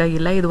ಮಾಡೋದು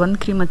ಬೇಕಾಗಿಲ್ಲ, ಇದು ಒಂದು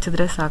ಕ್ರೀಮ್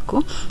ಹಚ್ಚಿದ್ರೆ ಸಾಕು.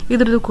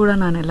 ಇದ್ರದ್ದು ಕೂಡ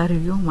ನಾನೆಲ್ಲ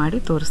ರಿವ್ಯೂ ಮಾಡಿ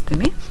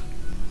ತೋರಿಸ್ತೀನಿ.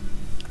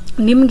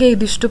 ನಿಮಗೆ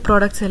ಇದಿಷ್ಟು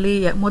ಪ್ರಾಡಕ್ಟ್ಸಲ್ಲಿ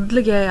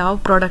ಮೊದಲಿಗೆ ಯಾವ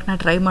ಪ್ರಾಡಕ್ಟ್ನ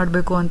ಟ್ರೈ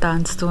ಮಾಡಬೇಕು ಅಂತ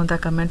ಅನಿಸ್ತು ಅಂತ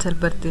ಕಮೆಂಟ್ಸಲ್ಲಿ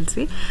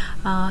ಬರ್ತಿಳಿಸಿ.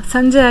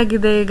 ಸಂಜೆ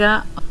ಆಗಿದೆ ಈಗ.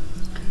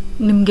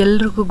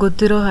 ನಿಮಗೆಲ್ರಿಗೂ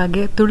ಗೊತ್ತಿರೋ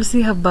ಹಾಗೆ ತುಳಸಿ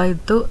ಹಬ್ಬ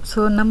ಇತ್ತು. ಸೊ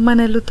ನಮ್ಮ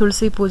ಮನೆಯಲ್ಲೂ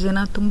ತುಳಸಿ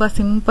ಪೂಜೆನ ತುಂಬ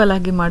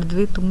ಸಿಂಪಲ್ಲಾಗಿ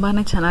ಮಾಡಿದ್ವಿ. ತುಂಬಾ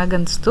ಚೆನ್ನಾಗಿ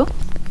ಅನಿಸ್ತು.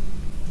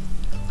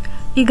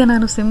 ಈಗ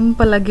ನಾನು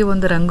ಸಿಂಪಲ್ಲಾಗಿ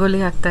ಒಂದು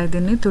ರಂಗೋಲಿ ಹಾಕ್ತಾ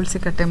ಇದ್ದೀನಿ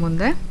ತುಳಸಿ ಕಟ್ಟೆ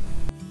ಮುಂದೆ.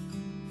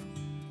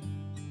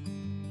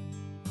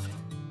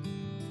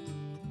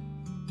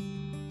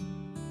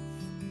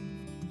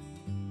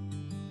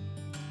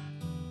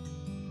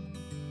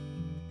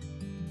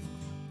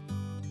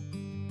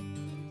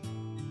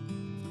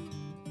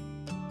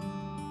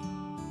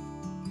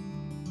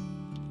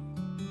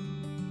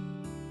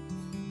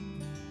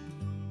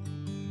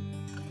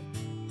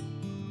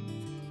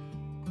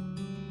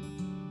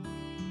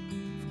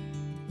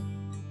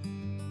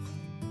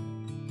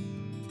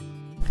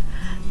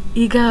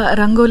 ಈಗ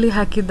ರಂಗೋಲಿ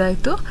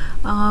ಹಾಕಿದ್ದಾಯಿತು.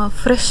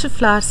 ಫ್ರೆಶ್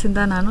ಫ್ಲವರ್ಸಿಂದ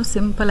ನಾನು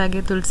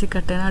ಸಿಂಪಲ್ಲಾಗಿ ತುಳಸಿ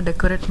ಕಟ್ಟೆನ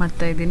ಡೆಕೋರೇಟ್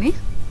ಮಾಡ್ತಾ ಇದ್ದೀನಿ.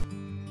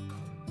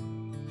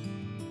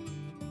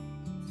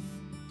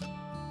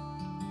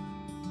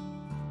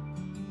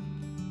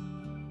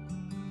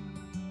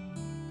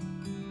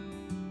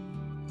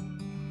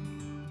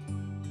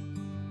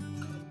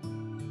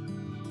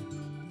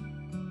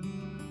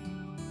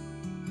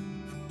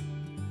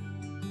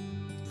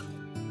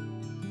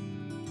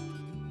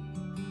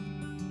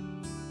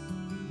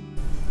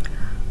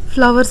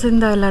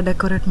 ಫ್ಲವರ್ಸಿಂದ ಎಲ್ಲ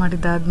ಡೆಕೋರೇಟ್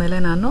ಮಾಡಿದ್ದಾದಮೇಲೆ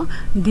ನಾನು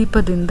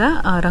ದೀಪದಿಂದ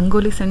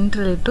ರಂಗೋಲಿ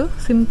ಸೆಂಟ್ರಲ್ಲಿಟ್ಟು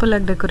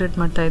ಸಿಂಪಲಾಗಿ ಡೆಕೋರೇಟ್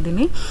ಮಾಡ್ತಾ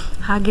ಇದ್ದೀನಿ.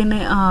 ಹಾಗೆಯೇ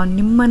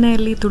ನಿಮ್ಮ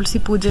ಮನೆಯಲ್ಲಿ ತುಳಸಿ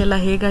ಪೂಜೆ ಎಲ್ಲ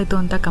ಹೇಗಾಯಿತು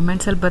ಅಂತ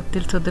ಕಮೆಂಟ್ಸಲ್ಲಿ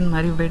ಬರ್ತಿಳ್ಸೋದನ್ನು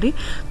ಮರಿಬೇಡಿ.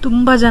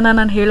 ತುಂಬ ಜನ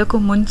ನಾನು ಹೇಳೋಕ್ಕೂ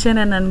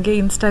ಮುಂಚೆನೇ ನನಗೆ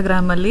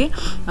ಇನ್ಸ್ಟಾಗ್ರಾಮಲ್ಲಿ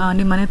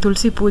ನಿಮ್ಮ ಮನೆ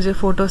ತುಳಸಿ ಪೂಜೆ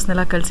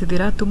ಫೋಟೋಸ್ನೆಲ್ಲ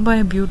ಕಳಿಸಿದ್ದೀರಾ. ತುಂಬಾ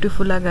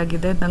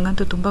ಬ್ಯೂಟಿಫುಲ್ಲಾಗಿದೆ.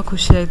 ನನಗಂತೂ ತುಂಬ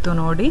ಖುಷಿಯಾಯಿತು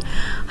ನೋಡಿ.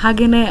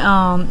 ಹಾಗೆಯೇ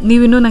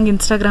ನೀವಿನ್ನೂ ನಂಗೆ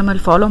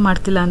ಇನ್ಸ್ಟಾಗ್ರಾಮಲ್ಲಿ ಫಾಲೋ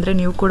ಮಾಡ್ತಿಲ್ಲ ಅಂದರೆ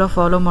ನೀವು ಕೂಡ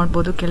ಫಾಲೋ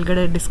ಮಾಡ್ಬೋದು.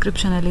 ಕೆಳಗಡೆ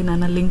ಡಿಸ್ಕ್ರಿಪ್ಷನಲ್ಲಿ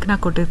ನಾನು ಲಿಂಕ್ನ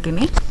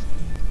ಕೊಟ್ಟಿರ್ತೀನಿ.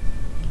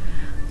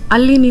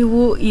 ಅಲ್ಲಿ ನೀವು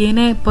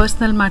ಏನೇ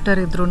ಪರ್ಸ್ನಲ್ ಮ್ಯಾಟರ್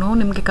ಇದ್ರೂ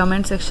ನಿಮಗೆ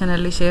ಕಮೆಂಟ್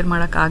ಸೆಕ್ಷನಲ್ಲಿ ಶೇರ್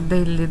ಮಾಡೋಕ್ಕಾಗದೇ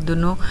ಇಲ್ಲಿದ್ದು,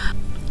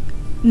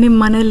 ನಿಮ್ಮ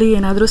ಮನೇಲಿ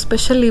ಏನಾದರೂ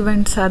ಸ್ಪೆಷಲ್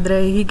ಇವೆಂಟ್ಸ್ ಆದರೆ,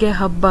 ಹೀಗೆ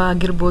ಹಬ್ಬ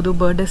ಆಗಿರ್ಬೋದು,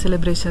 ಬರ್ಡೇ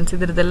ಸೆಲೆಬ್ರೇಷನ್ಸ್,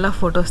 ಇದರದ್ದೆಲ್ಲ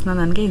ಫೋಟೋಸ್ನ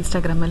ನನಗೆ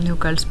ಇನ್ಸ್ಟಾಗ್ರಾಮಲ್ಲಿ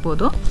ನೀವು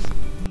ಕಳಿಸ್ಬೋದು.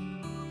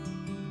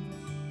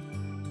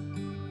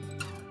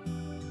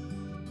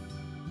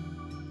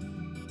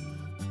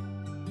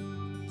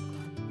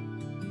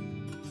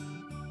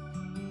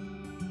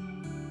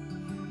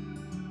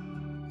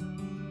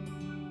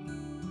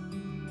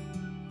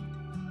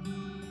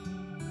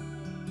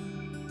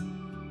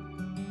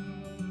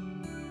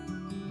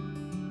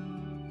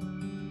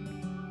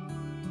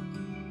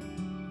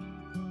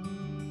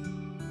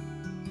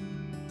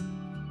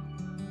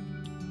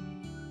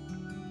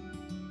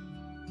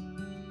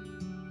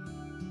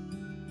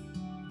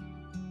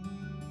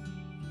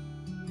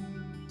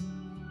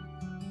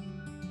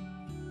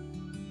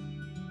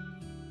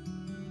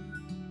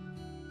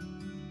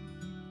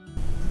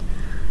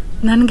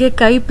 ನನಗೆ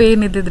ಕೈ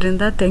ಪೇನ್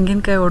ಇದ್ದಿದ್ದರಿಂದ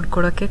ತೆಂಗಿನಕಾಯಿ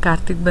ಹೊಡ್ಕೊಡೋಕ್ಕೆ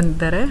ಕಾರ್ತಿಕ್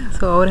ಬಂದಿದ್ದಾರೆ.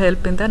 ಸೊ ಅವ್ರ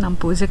ಹೆಲ್ಪಿಂದ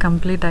ನಮ್ಮ ಪೂಜೆ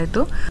ಕಂಪ್ಲೀಟ್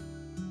ಆಯಿತು.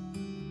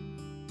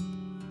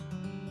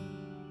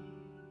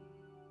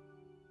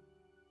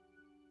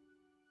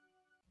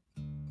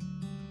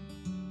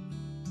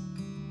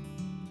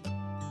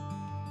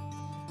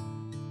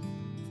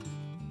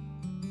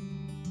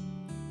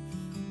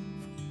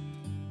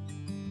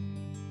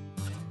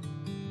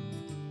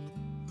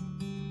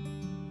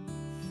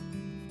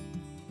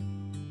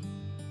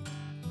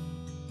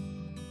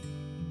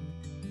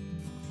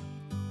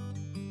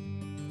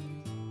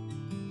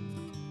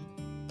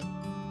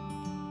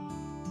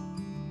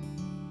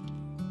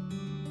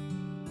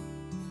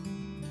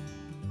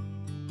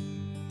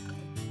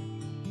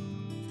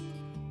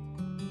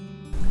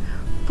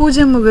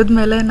 ಪೂಜೆ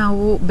ಮುಗಿದ್ಮೇಲೆ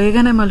ನಾವು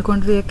ಬೇಗನೆ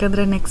ಮಲ್ಕೊಂಡ್ವಿ.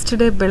 ಯಾಕಂದರೆ ನೆಕ್ಸ್ಟ್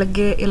ಡೇ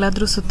ಬೆಳಗ್ಗೆ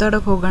ಎಲ್ಲಾದರೂ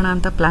ಸುತ್ತಾಡೋಕೆ ಹೋಗೋಣ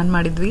ಅಂತ ಪ್ಲ್ಯಾನ್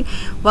ಮಾಡಿದ್ವಿ.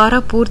 ವಾರ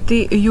ಪೂರ್ತಿ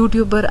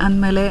ಯೂಟ್ಯೂಬರ್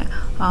ಅಂದಮೇಲೆ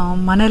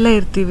ಮನೆಯಲ್ಲೇ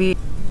ಇರ್ತೀವಿ.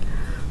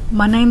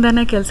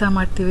 ಮನೆಯಿಂದನೇ ಕೆಲಸ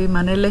ಮಾಡ್ತೀವಿ,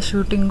 ಮನೆಯಲ್ಲೇ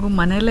ಶೂಟಿಂಗು,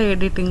 ಮನೆಯಲ್ಲೇ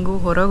ಎಡಿಟಿಂಗು,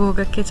 ಹೊರಗೆ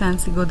ಹೋಗೋಕ್ಕೆ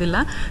ಚಾನ್ಸ್ ಸಿಗೋದಿಲ್ಲ.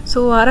 ಸೊ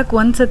ವಾರಕ್ಕೆ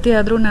ಒಂದು ಸತಿ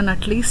ಆದರೂ ನಾನು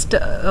ಅಟ್ಲೀಸ್ಟ್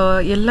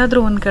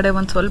ಎಲ್ಲಾದರೂ ಒಂದು ಕಡೆ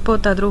ಒಂದು ಸ್ವಲ್ಪ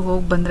ಹೊತ್ತಾದರೂ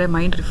ಹೋಗಿ ಬಂದರೆ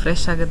ಮೈಂಡ್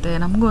ರಿಫ್ರೆಶ್ ಆಗುತ್ತೆ,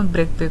 ನಮಗೂ ಒಂದು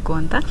ಬ್ರೇಕ್ ಬೇಕು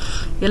ಅಂತ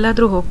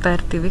ಎಲ್ಲಾದರೂ ಹೋಗ್ತಾ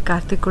ಇರ್ತೀವಿ.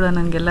 ಕಾರ್ತಿಕ್ ಕೂಡ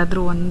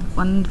ನನಗೆಲ್ಲಾದರೂ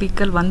ಒಂದು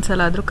ವೀಕಲ್ಲಿ ಒಂದು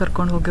ಸಲ ಆದರೂ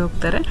ಕರ್ಕೊಂಡು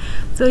ಹೋಗ್ತಾರೆ.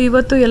 ಸೊ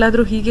ಇವತ್ತು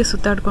ಎಲ್ಲಾದರೂ ಹೀಗೆ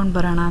ಸುತ್ತಾಡ್ಕೊಂಡು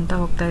ಬರೋಣ ಅಂತ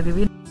ಹೋಗ್ತಾ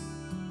ಇದ್ದೀವಿ.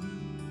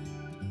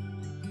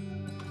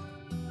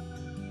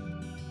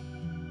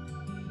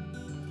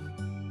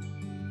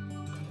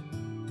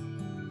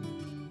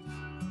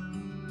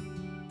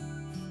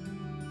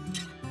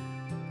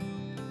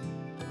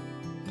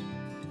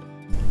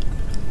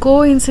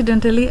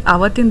 ಇನ್ಸಿಡೆಂಟಲಿ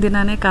ಅವತ್ತಿನ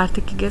ದಿನವೇ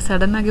ಕಾರ್ತಿಕ್ಗೆ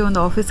ಸಡನ್ನಾಗಿ ಒಂದು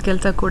ಆಫೀಸ್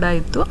ಕೆಲಸ ಕೂಡ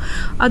ಇತ್ತು.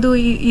 ಅದು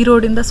ಈ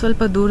ರೋಡಿಂದ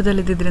ಸ್ವಲ್ಪ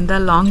ದೂರದಲ್ಲಿದ್ದರಿಂದ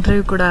ಲಾಂಗ್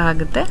ಡ್ರೈವ್ ಕೂಡ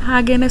ಆಗುತ್ತೆ.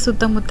 ಹಾಗೇನೆ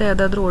ಸುತ್ತಮುತ್ತ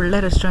ಯಾವುದಾದ್ರೂ ಒಳ್ಳೆ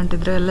ರೆಸ್ಟೋರೆಂಟ್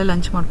ಇದ್ದರೆ ಅಲ್ಲೇ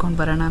ಲಂಚ್ ಮಾಡ್ಕೊಂಡು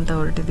ಬರೋಣ ಅಂತ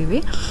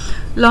ಹೊರಟಿದ್ದೀವಿ.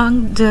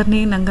 ಲಾಂಗ್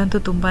ಜರ್ನಿ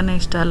ನನಗಂತೂ ತುಂಬಾ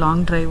ಇಷ್ಟ,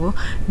 ಲಾಂಗ್ ಡ್ರೈವು.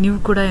 ನೀವು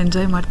ಕೂಡ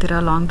ಎಂಜಾಯ್ ಮಾಡ್ತೀರಾ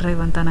ಲಾಂಗ್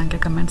ಡ್ರೈವ್ ಅಂತ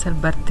ನನಗೆ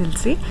ಕಮೆಂಟ್ಸಲ್ಲಿ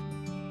ಬರ್ತಿಳಿಸಿ.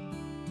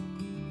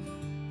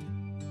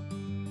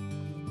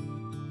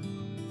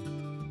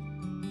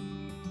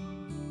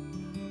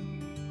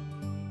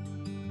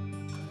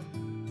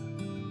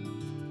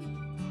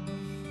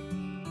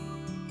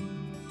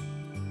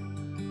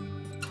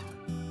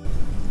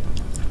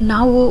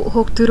 ನಾವು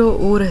ಹೋಗ್ತಿರೋ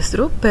ಊರ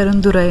ಹೆಸರು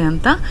ಪೆರಂದುರೈ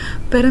ಅಂತ.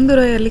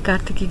 ಪೆರಂದುರೈಯಲ್ಲಿ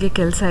ಕಾರ್ತಿಕಿಗೆ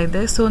ಕೆಲಸ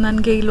ಇದೆ. ಸೊ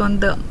ನನಗೆ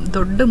ಇಲ್ಲೊಂದು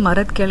ದೊಡ್ಡ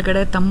ಮರದ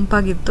ಕೆಳಗಡೆ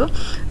ತಂಪಾಗಿತ್ತು.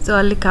 ಸೊ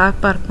ಅಲ್ಲಿ ಕಾರ್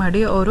ಪಾರ್ಕ್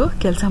ಮಾಡಿ ಅವರು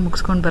ಕೆಲಸ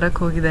ಮುಗಿಸ್ಕೊಂಡು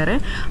ಬರೋಕ್ಕೆ ಹೋಗಿದ್ದಾರೆ.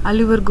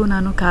 ಅಲ್ಲಿವರೆಗೂ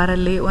ನಾನು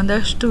ಕಾರಲ್ಲಿ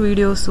ಒಂದಷ್ಟು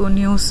ವೀಡಿಯೋಸು,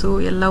 ನ್ಯೂಸು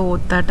ಎಲ್ಲ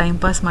ಓದ್ತಾ ಟೈಮ್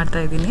ಪಾಸ್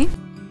ಮಾಡ್ತಾಯಿದ್ದೀನಿ.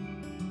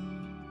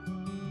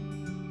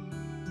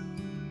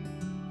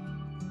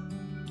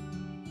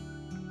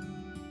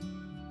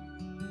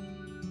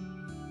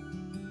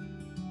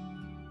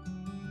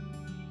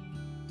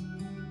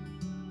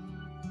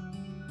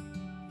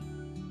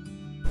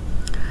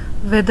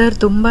 ವೆದರ್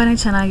ತುಂಬಾ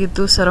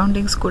ಚೆನ್ನಾಗಿತ್ತು,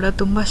 ಸರೌಂಡಿಂಗ್ಸ್ ಕೂಡ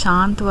ತುಂಬ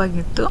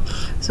ಶಾಂತವಾಗಿತ್ತು.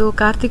 ಸೊ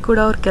ಕಾರ್ತಿಕ್ ಕೂಡ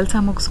ಅವ್ರ ಕೆಲಸ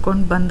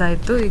ಮುಗಿಸ್ಕೊಂಡು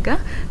ಬಂದಾಯಿತು. ಈಗ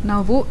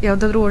ನಾವು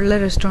ಯಾವುದಾದ್ರೂ ಒಳ್ಳೆ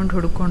ರೆಸ್ಟೋರೆಂಟ್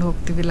ಹುಡ್ಕೊಂಡು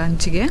ಹೋಗ್ತೀವಿ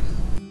ಲಂಚ್ಗೆ.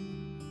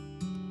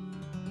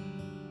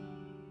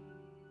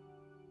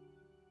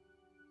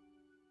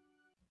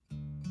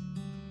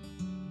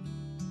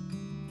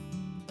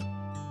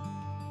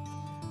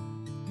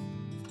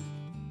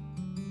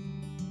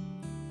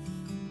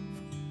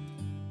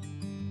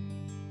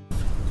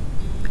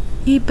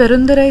 ಈ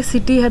ಪೆರುಂದರೈ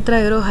ಸಿಟಿ ಹತ್ರ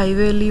ಇರೋ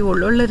ಹೈವೇಲಿ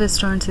ಒಳ್ಳೊಳ್ಳೆ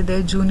ರೆಸ್ಟೋರೆಂಟ್ಸ್ ಇದೆ.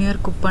 ಜೂನಿಯರ್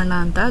ಕುಪ್ಪಣ್ಣ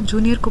ಅಂತ.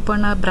 ಜೂನಿಯರ್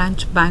ಕುಪ್ಪಣ್ಣ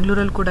ಬ್ರಾಂಚ್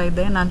ಬ್ಯಾಂಗ್ಳೂರಲ್ಲಿ ಕೂಡ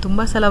ಇದೆ. ನಾನು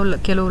ತುಂಬ ಸಲ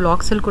ಕೆಲವು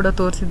ವ್ಲಾಗ್ಸಲ್ಲಿ ಕೂಡ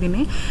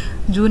ತೋರಿಸಿದ್ದೀನಿ.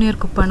 ಜೂನಿಯರ್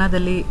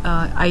ಕುಪ್ಪಣ್ಣದಲ್ಲಿ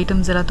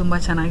ಐಟಮ್ಸ್ ಎಲ್ಲ ತುಂಬ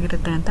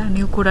ಚೆನ್ನಾಗಿರುತ್ತೆ ಅಂತ,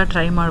 ನೀವು ಕೂಡ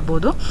ಟ್ರೈ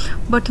ಮಾಡ್ಬೋದು.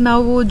 ಬಟ್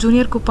ನಾವು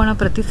ಜೂನಿಯರ್ ಕುಪ್ಪಣ್ಣ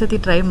ಪ್ರತಿ ಸತಿ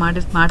ಟ್ರೈ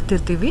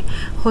ಮಾಡ್ತಿರ್ತೀವಿ.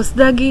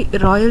 ಹೊಸದಾಗಿ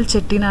ರಾಯಲ್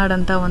ಚೆಟ್ಟಿನಾಡ್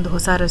ಅಂತ ಒಂದು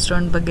ಹೊಸ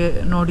ರೆಸ್ಟೋರೆಂಟ್ ಬಗ್ಗೆ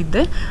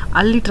ನೋಡಿದ್ದೆ,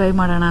 ಅಲ್ಲಿ ಟ್ರೈ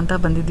ಮಾಡೋಣ ಅಂತ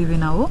ಬಂದಿದ್ದೀವಿ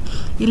ನಾವು.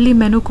 ಇಲ್ಲಿ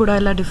ಮೆನು ಕೂಡ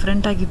ಎಲ್ಲ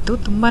ಡಿಫ್ರೆಂಟಾಗಿತ್ತು,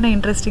 ತುಂಬಾ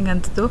ಇಂಟ್ರೆಸ್ಟಿಂಗ್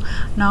ಅನಿಸ್ತು.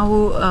 ನಾವು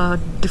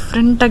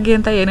ಡಿಫ್ರೆಂಟಾಗಿ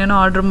ಅಂತ ಏನೇನೋ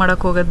ಆರ್ಡ್ರ್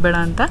ಮಾಡೋಕ್ಕೆ ಹೋಗೋದು ಬೇಡ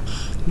ಅಂತ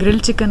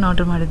ಗ್ರಿಲ್ ಚಿಕನ್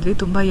ಆರ್ಡ್ರ್ ಮಾಡಿದ್ವಿ.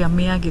 ತುಂಬ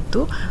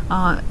ಯಮ್ಮಿಯಾಗಿತ್ತು.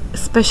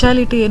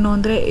 ಸ್ಪೆಷಾಲಿಟಿ ಏನು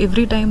ಅಂದರೆ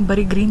ಎವ್ರಿ ಟೈಮ್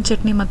ಬರೀ ಗ್ರೀನ್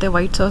ಚಟ್ನಿ ಮತ್ತು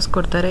ವೈಟ್ ಸಾಸ್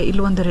ಕೊಡ್ತಾರೆ.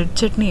 ಇಲ್ಲಿ ಒಂದು ರೆಡ್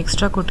ಚಟ್ನಿ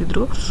ಎಕ್ಸ್ಟ್ರಾ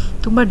ಕೊಟ್ಟಿದ್ರು.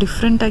 ತುಂಬ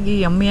ಡಿಫ್ರೆಂಟಾಗಿ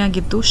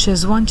ಯಮ್ಮಿಯಾಗಿತ್ತು.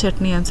 ಶೆಜ್ವಾನ್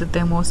ಚಟ್ನಿ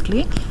ಅನಿಸುತ್ತೆ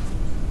ಮೋಸ್ಟ್ಲಿ.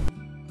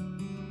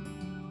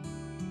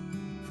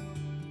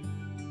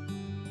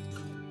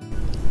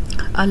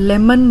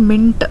 ಲೆಮನ್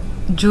ಮಿಂಟ್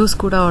ಜ್ಯೂಸ್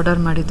ಕೂಡ ಆರ್ಡರ್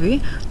ಮಾಡಿದ್ವಿ.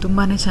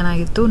 ತುಂಬಾ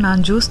ಚೆನ್ನಾಗಿತ್ತು. ನಾನು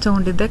ಜ್ಯೂಸ್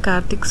ತೊಗೊಂಡಿದ್ದೆ,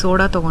 ಕಾರ್ತಿಕ್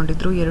ಸೋಡಾ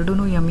ತೊಗೊಂಡಿದ್ರು.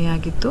 ಎರಡೂ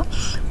ಯಮ್ಮಿಯಾಗಿತ್ತು.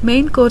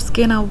 ಮೇನ್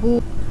ಕೋರ್ಸ್ಗೆ ನಾವು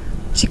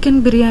ಚಿಕನ್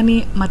ಬಿರಿಯಾನಿ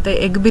ಮತ್ತು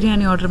ಎಗ್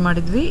ಬಿರಿಯಾನಿ ಆರ್ಡರ್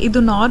ಮಾಡಿದ್ವಿ. ಇದು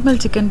ನಾರ್ಮಲ್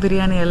ಚಿಕನ್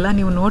ಬಿರಿಯಾನಿ ಅಲ್ಲ,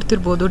 ನೀವು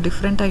ನೋಡ್ತಿರ್ಬೋದು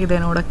ಡಿಫ್ರೆಂಟ್ ಆಗಿದೆ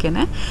ನೋಡೋಕ್ಕೇ.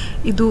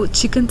 ಇದು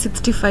ಚಿಕನ್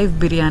 65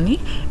 ಬಿರಿಯಾನಿ.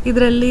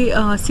 ಇದರಲ್ಲಿ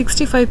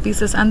 65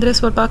 ಪೀಸಸ್ ಅಂದರೆ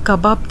ಸ್ವಲ್ಪ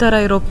ಕಬಾಬ್ ಥರ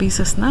ಇರೋ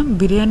ಪೀಸಸ್ನ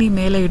ಬಿರಿಯಾನಿ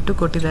ಮೇಲೆ ಇಟ್ಟು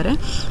ಕೊಟ್ಟಿದ್ದಾರೆ.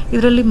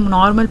 ಇದರಲ್ಲಿ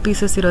ನಾರ್ಮಲ್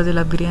ಪೀಸಸ್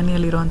ಇರೋದಿಲ್ಲ,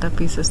 ಬಿರಿಯಾನಿಯಲ್ಲಿರೋವಂಥ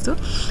ಪೀಸಸ್ಸು.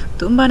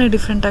 ತುಂಬಾ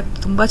ಡಿಫ್ರೆಂಟಾಗಿ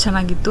ತುಂಬ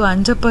ಚೆನ್ನಾಗಿತ್ತು.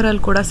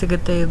 ಅಂಜಪ್ಪರಲ್ಲಿ ಕೂಡ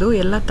ಸಿಗುತ್ತೆ ಇದು.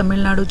 ಎಲ್ಲ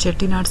ತಮಿಳ್ನಾಡು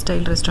ಚೆಟ್ಟಿನಾಡ್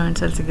ಸ್ಟೈಲ್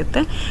ರೆಸ್ಟೋರೆಂಟ್ಸಲ್ಲಿ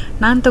ಸಿಗುತ್ತೆ.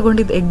 ನಾನು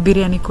ತೊಗೊಂಡಿದ್ದು ಎಗ್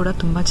ಬಿರಿಯಾನಿ ಕೂಡ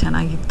ತುಂಬ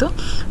ಚೆನ್ನಾಗಿತ್ತು.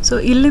 ಸೊ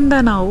ಇಲ್ಲಿಂದ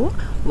ನಾವು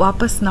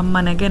ವಾಪಸ್ ನಮ್ಮ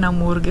ಮನೆಗೆ,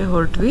 ನಮ್ಮ ಊರಿಗೆ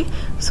ಹೊರಟ್ವಿ.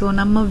 ಸೊ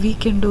ನಮ್ಮ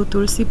ವೀಕೆಂಡು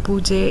ತುಳಸಿ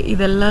ಪೂಜೆ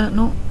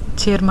ಇದೆಲ್ಲನೂ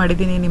ಶೇರ್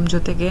ಮಾಡಿದ್ದೀನಿ ನಿಮ್ಮ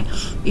ಜೊತೆಗೆ.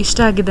 ಇಷ್ಟ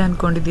ಆಗಿದೆ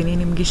ಅಂದ್ಕೊಂಡಿದ್ದೀನಿ.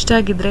 ನಿಮ್ಗೆ ಇಷ್ಟ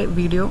ಆಗಿದ್ದರೆ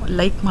ವಿಡಿಯೋ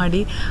ಲೈಕ್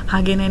ಮಾಡಿ,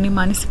 ಹಾಗೆಯೇ ನಿಮ್ಮ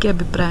ಅನಿಸಿಕೆ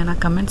ಅಭಿಪ್ರಾಯನ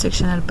ಕಮೆಂಟ್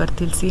ಸೆಕ್ಷನಲ್ಲಿ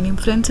ಬರ್ತಿಳಿಸಿ. ನಿಮ್ಮ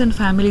ಫ್ರೆಂಡ್ಸ್ ಆ್ಯಂಡ್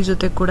ಫ್ಯಾಮಿಲಿ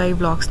ಜೊತೆ ಕೂಡ ಈ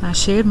ವ್ಲಾಗ್ಸ್ನ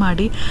ಶೇರ್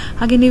ಮಾಡಿ.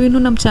 ಹಾಗೆ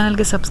ನೀವಿನ್ನೂ ನಮ್ಮ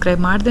ಚಾನಲ್ಗೆ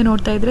ಸಬ್ಸ್ಕ್ರೈಬ್ ಮಾಡದೆ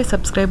ನೋಡ್ತಾ ಇದ್ದರೆ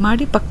ಸಬ್ಸ್ಕ್ರೈಬ್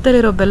ಮಾಡಿ,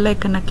 ಪಕ್ಕದಲ್ಲಿರೋ ಬೆಲ್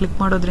ಐಕನ್ನ ಕ್ಲಿಕ್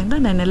ಮಾಡೋದ್ರಿಂದ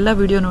ನನ್ನೆಲ್ಲ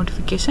ವಿಡಿಯೋ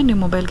ನೋಟಿಫಿಕೇಷನ್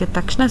ನಿಮ್ಮ ಮೊಬೈಲ್ಗೆ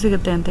ತಕ್ಷಣ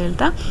ಸಿಗುತ್ತೆ ಅಂತ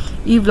ಹೇಳ್ತಾ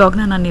ಈ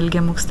ವ್ಲಾಗ್ನ ನಾನು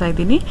ಇಲ್ಲಿಗೆ ಮುಗಿಸ್ತಾ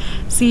ಇದ್ದೀನಿ.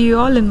 C you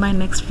all in my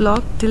next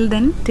vlog. Till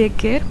then take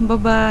care,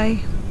 bye.